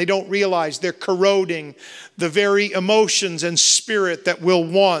 and they don't realize they're corroding the very emotions and spirit that will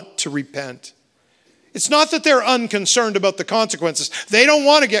want to repent. It's not that they're unconcerned about the consequences. They don't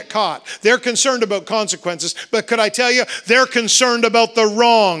want to get caught. They're concerned about consequences. But could I tell you, they're concerned about the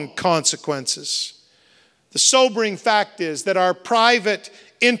wrong consequences. The sobering fact is that our private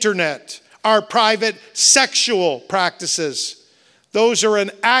internet, our private sexual practices, those are an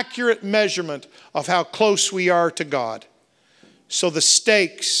accurate measurement of how close we are to God. So the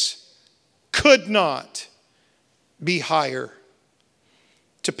stakes could not be higher.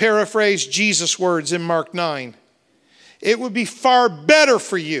 To paraphrase Jesus' words in Mark 9, it would be far better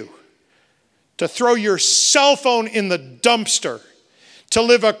for you to throw your cell phone in the dumpster, to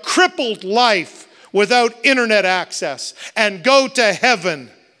live a crippled life without internet access and go to heaven,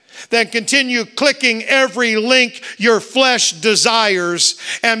 than continue clicking every link your flesh desires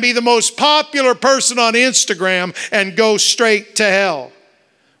and be the most popular person on Instagram and go straight to hell.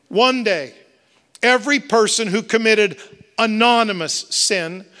 One day, every person who committed anonymous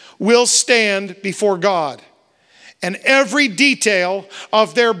sin will stand before God. And every detail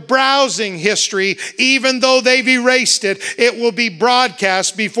of their browsing history, even though they've erased it, it will be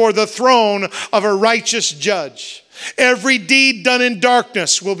broadcast before the throne of a righteous judge. Every deed done in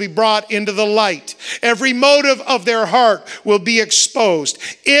darkness will be brought into the light. Every motive of their heart will be exposed.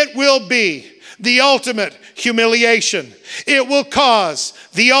 It will be the ultimate humiliation. It will cause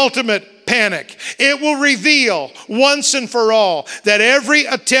the ultimate panic. It will reveal once and for all that every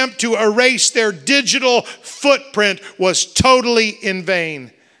attempt to erase their digital footprint was totally in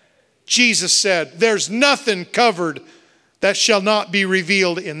vain. Jesus said, "There's nothing covered that shall not be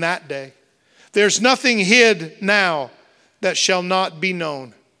revealed in that day. There's nothing hid now that shall not be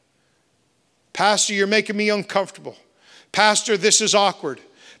known." Pastor, you're making me uncomfortable. Pastor, this is awkward.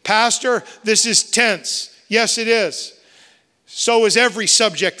 Pastor, this is tense. Yes, it is. So is every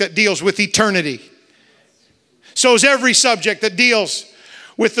subject that deals with eternity. So is every subject that deals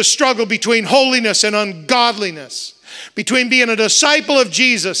with the struggle between holiness and ungodliness, between being a disciple of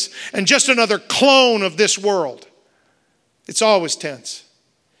Jesus and just another clone of this world. It's always tense.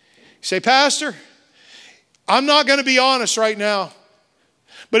 You say, Pastor, I'm not going to be honest right now,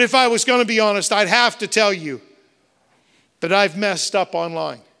 but if I was going to be honest, I'd have to tell you that I've messed up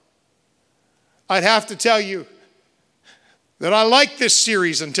online. I'd have to tell you that I liked this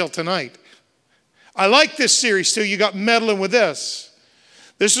series until tonight. I liked this series till you got meddling with this.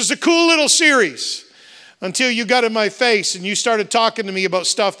 This was a cool little series until you got in my face and you started talking to me about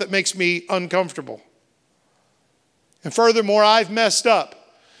stuff that makes me uncomfortable. And furthermore, I've messed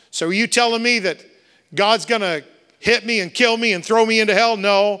up. So are you telling me that God's going to hit me and kill me and throw me into hell?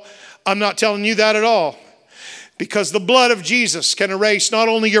 No, I'm not telling you that at all. Because the blood of Jesus can erase not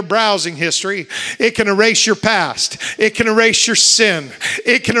only your browsing history, it can erase your past. It can erase your sin.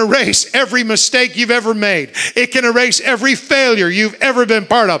 It can erase every mistake you've ever made. It can erase every failure you've ever been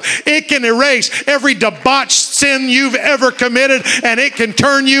part of. It can erase every debauched sin you've ever committed, and it can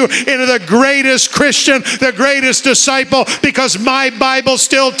turn you into the greatest Christian, the greatest disciple, because my Bible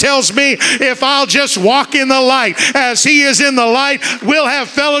still tells me if I'll just walk in the light as He is in the light, we'll have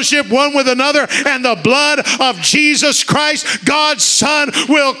fellowship one with another, and the blood of Jesus Christ, God's Son,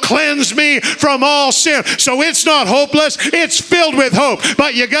 will cleanse me from all sin. So it's not hopeless, it's filled with hope.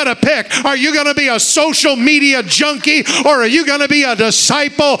 But you got to pick. Are you going to be a social media junkie, or are you going to be a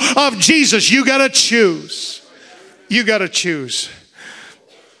disciple of Jesus? You got to choose. You got to choose.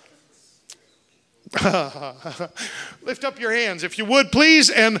 Lift up your hands if you would, please.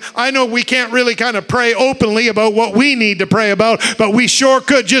 And I know we can't really kind of pray openly about what we need to pray about, but we sure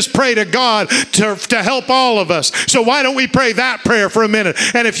could just pray to God to help all of us. So why don't we pray that prayer for a minute?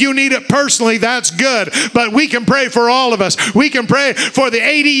 And if you need it personally, that's good. But we can pray for all of us. We can pray for the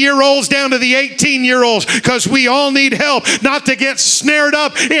 80-year-olds down to the 18-year-olds, because we all need help not to get snared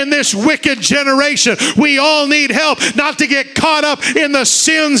up in this wicked generation. We all need help not to get caught up in the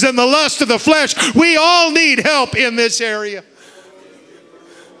sins and the lust of the flesh. We all need help in this area.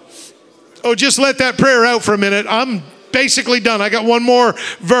 Oh, just let that prayer out for a minute. I'm basically done. I got one more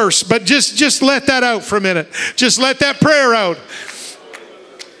verse, but just let that out for a minute. Just let that prayer out.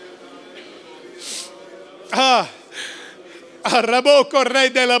 Araboko rey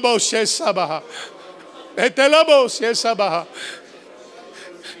de la boshe sabaha. Ete la boshe sabaha.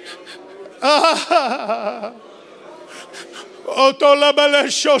 Oto la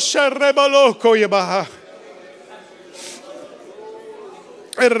balesho serebaloko yebaha.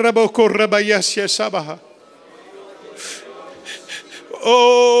 Eraboko rebayasye sabaha.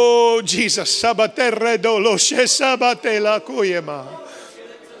 Oh Jesus, sabate redolo she sabate la kuyema.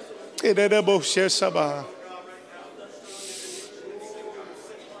 Erebo she sabaha.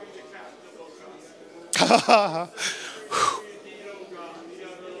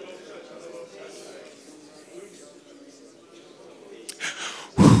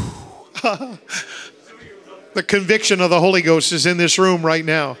 The conviction of the Holy Ghost is in this room right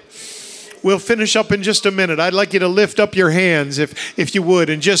now. We'll finish up in just a minute. I'd like you to lift up your hands if you would,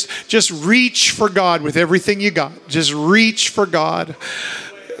 and just reach for God with everything you got. Just reach for God.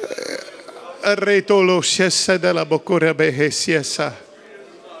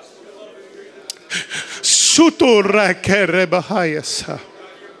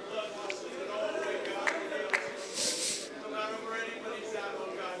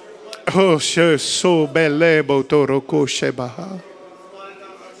 Oh, so belebo toroko shebaha.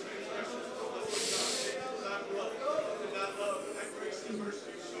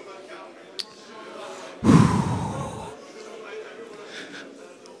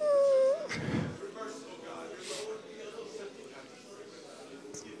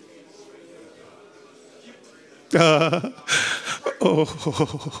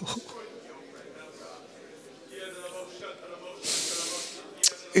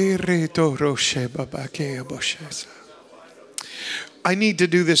 I need to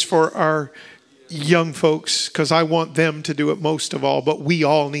do this for our young folks because I want them to do it most of all, but we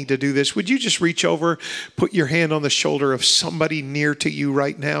all need to do this. Would you just reach over, put your hand on the shoulder of somebody near to you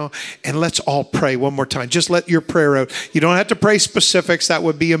right now, and let's all pray one more time. Just let your prayer out. You don't have to pray specifics. That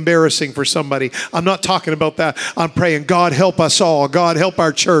would be embarrassing for somebody. I'm not talking about that. I'm praying, God help us all. God help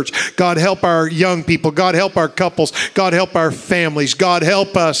our church. God help our young people. God help our couples. God help our families. God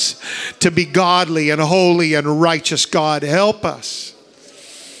help us to be godly and holy and righteous. God help us.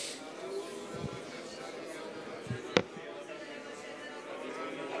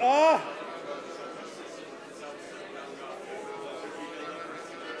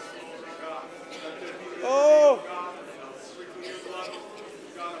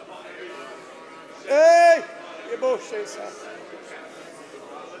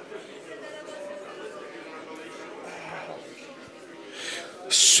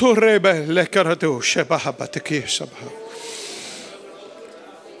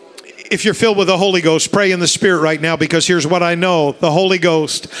 If you're filled with the Holy Ghost, pray in the Spirit right now, because here's what I know. The Holy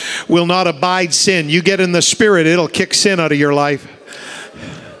Ghost will not abide sin. You get in the Spirit, it'll kick sin out of your life.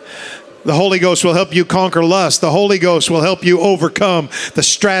 The Holy Ghost will help you conquer lust. The Holy Ghost will help you overcome the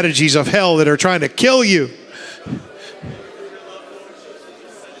strategies of hell that are trying to kill you.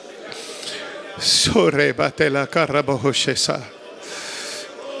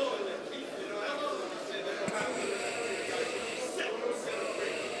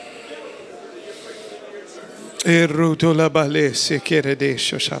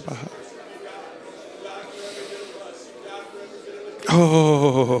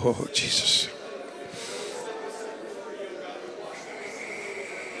 Oh, Jesus.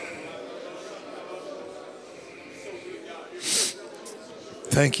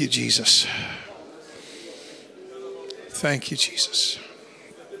 Thank you, Jesus. Thank you, Jesus.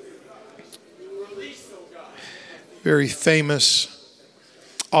 Very famous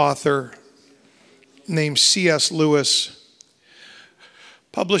author named C.S. Lewis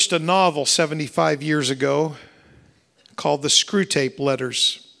published a novel 75 years ago called The Screwtape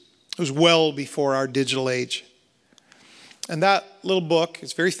Letters. It was well before our digital age. And that little book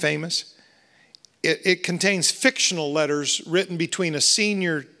is very famous. It contains fictional letters written between a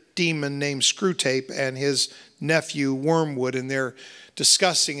senior demon named Screwtape and his nephew Wormwood, and they're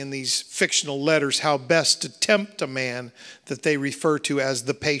discussing in these fictional letters how best to tempt a man that they refer to as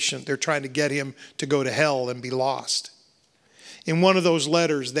the patient. They're trying to get him to go to hell and be lost. In one of those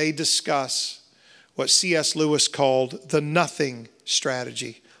letters, they discuss what C.S. Lewis called the nothing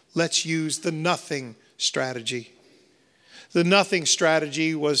strategy. Let's use the nothing strategy. The nothing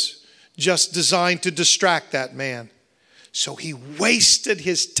strategy was just designed to distract that man. So he wasted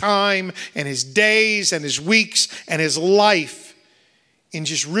his time and his days and his weeks and his life in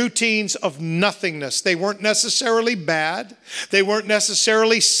just routines of nothingness. They weren't necessarily bad. They weren't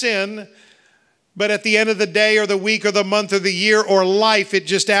necessarily sin. But at the end of the day or the week or the month or the year or life, it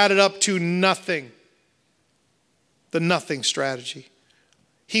just added up to nothing. The nothing strategy.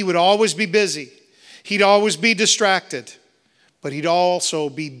 He would always be busy. He'd always be distracted. But he'd also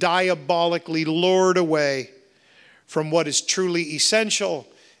be diabolically lured away from what is truly essential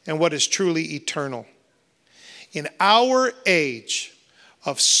and what is truly eternal. In our age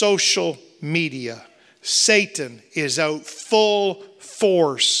of social media, Satan is out full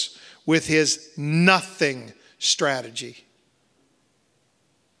force with his nothing strategy.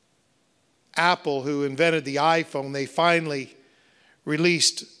 Apple, who invented the iPhone, they finally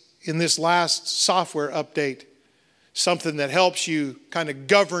released in this last software update something that helps you kind of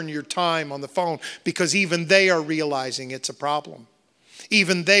govern your time on the phone, because even they are realizing it's a problem.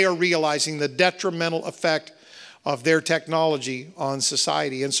 Even they are realizing the detrimental effect of their technology on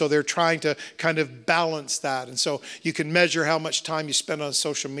society. And so they're trying to kind of balance that. And so you can measure how much time you spend on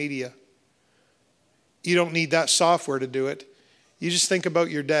social media. You don't need that software to do it. You just think about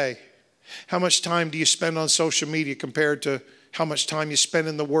your day. How much time do you spend on social media compared to how much time you spend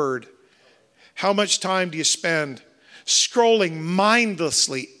in the Word? How much time do you spend scrolling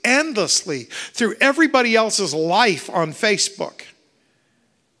mindlessly, endlessly through everybody else's life on Facebook?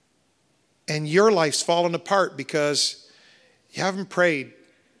 And your life's fallen apart because you haven't prayed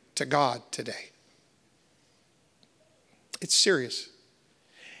to God today. It's serious.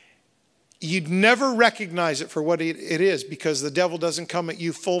 You'd never recognize it for what it is, because the devil doesn't come at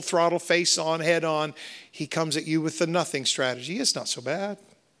you full throttle, face on, head on. He comes at you with the nothing strategy. It's not so bad.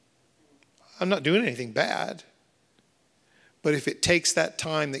 I'm not doing anything bad. But if it takes that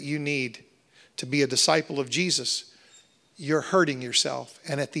time that you need to be a disciple of Jesus, you're hurting yourself.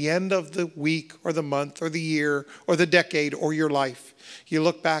 And at the end of the week or the month or the year or the decade or your life, you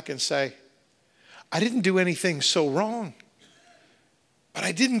look back and say, I didn't do anything so wrong, but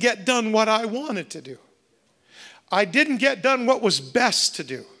I didn't get done what I wanted to do. I didn't get done what was best to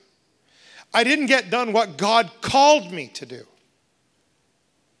do. I didn't get done what God called me to do.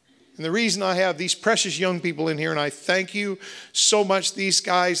 And the reason I have these precious young people in here, and I thank you so much, these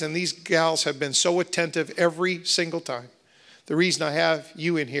guys and these gals have been so attentive every single time. The reason I have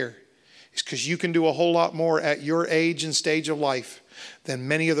you in here is because you can do a whole lot more at your age and stage of life than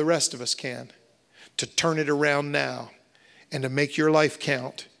many of the rest of us can, to turn it around now and to make your life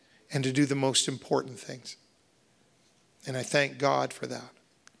count and to do the most important things. And I thank God for that.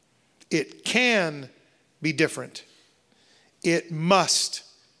 It can be different. It must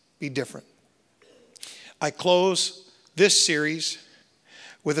be different. I close this series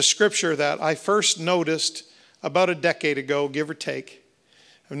with a scripture that I first noticed about a decade ago, give or take.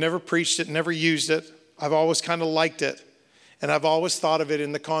 I've never preached it, never used it. I've always kind of liked it. And I've always thought of it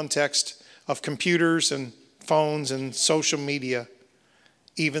in the context of computers and phones and social media,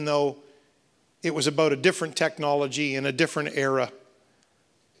 even though it was about a different technology in a different era.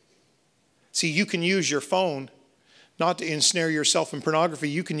 See, you can use your phone not to ensnare yourself in pornography.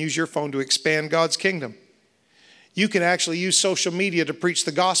 You can use your phone to expand God's kingdom. You can actually use social media to preach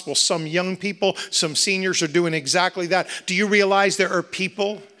the gospel. Some young people, some seniors are doing exactly that. Do you realize there are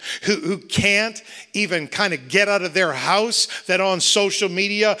people who can't even kind of get out of their house, that on social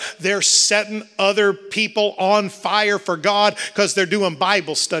media they're setting other people on fire for God because they're doing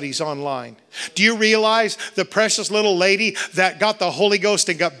Bible studies online? Do you realize the precious little lady that got the Holy Ghost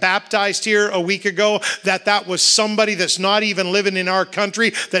and got baptized here a week ago, that was somebody that's not even living in our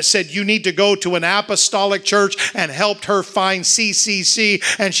country that said you need to go to an apostolic church, and helped her find CCC,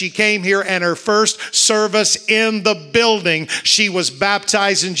 and she came here, and her first service in the building, she was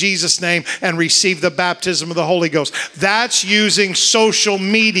baptized in Jesus' name and received the baptism of the Holy Ghost. That's using social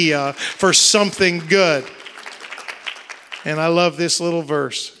media for something good. And I love this little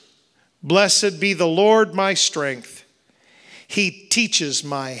verse. Blessed be the Lord my strength. He teaches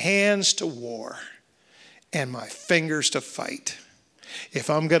my hands to war and my fingers to fight.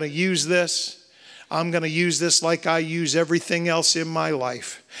 If I'm going to use this, I'm going to use this like I use everything else in my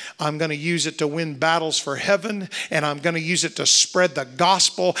life. I'm going to use it to win battles for heaven, and I'm going to use it to spread the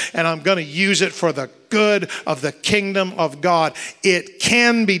gospel, and I'm going to use it for the good of the kingdom of God. It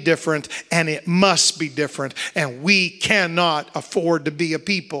can be different, and it must be different, and we cannot afford to be a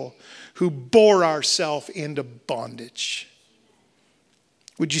people who bore ourselves into bondage.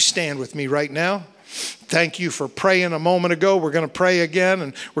 Would you stand with me right now? Thank you for praying a moment ago. We're going to pray again,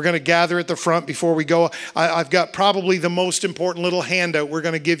 and we're going to gather at the front before we go. I've got probably the most important little handout we're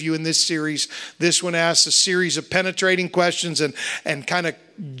going to give you in this series. This one asks a series of penetrating questions and kind of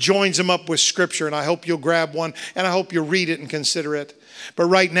joins them up with Scripture, and I hope you'll grab one, and I hope you'll read it and consider it. But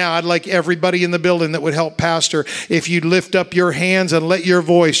right now, I'd like everybody in the building that would help Pastor, if you'd lift up your hands and let your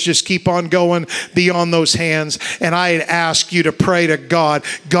voice just keep on going beyond those hands. And I'd ask you to pray to God.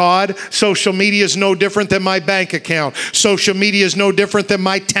 God, social media is no different than my bank account. Social media is no different than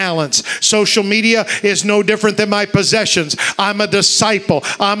my talents. Social media is no different than my possessions. I'm a disciple.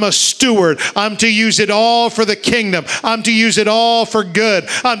 I'm a steward. I'm to use it all for the kingdom. I'm to use it all for good.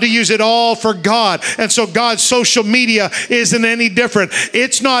 I'm to use it all for God. And so God's social media isn't any different.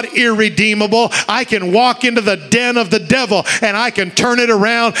 It's not irredeemable. I can walk into the den of the devil and I can turn it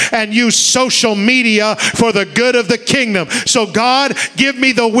around and use social media for the good of the kingdom. So God, give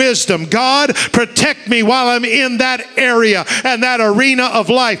me the wisdom. God, protect me while I'm in that area and that arena of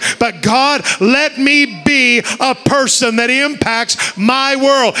life. But God, let me be a person that impacts my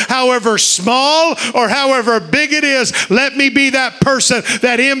world, however small or however big it is. Let me be that person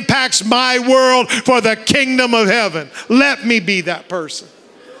that impacts my world for the kingdom of heaven. Let me be that person.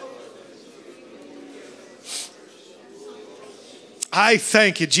 I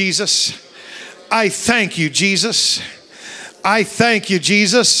thank you, Jesus. I thank you, Jesus. I thank you,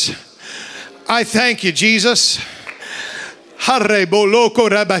 Jesus. I thank you, Jesus.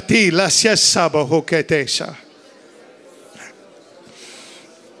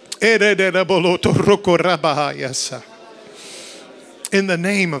 In the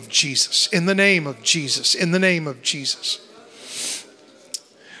name of Jesus, in the name of Jesus, in the name of Jesus.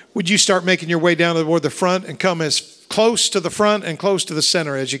 Would you start making your way down toward the front and come as close to the front and close to the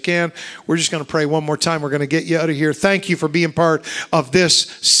center as you can. We're just going to pray one more time. We're going to get you out of here. Thank you for being part of this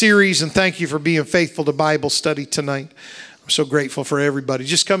series, and thank you for being faithful to Bible study tonight. I'm so grateful for everybody.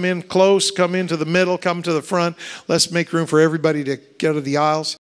 Just come in close, come into the middle, come to the front. Let's make room for everybody to get to the aisles.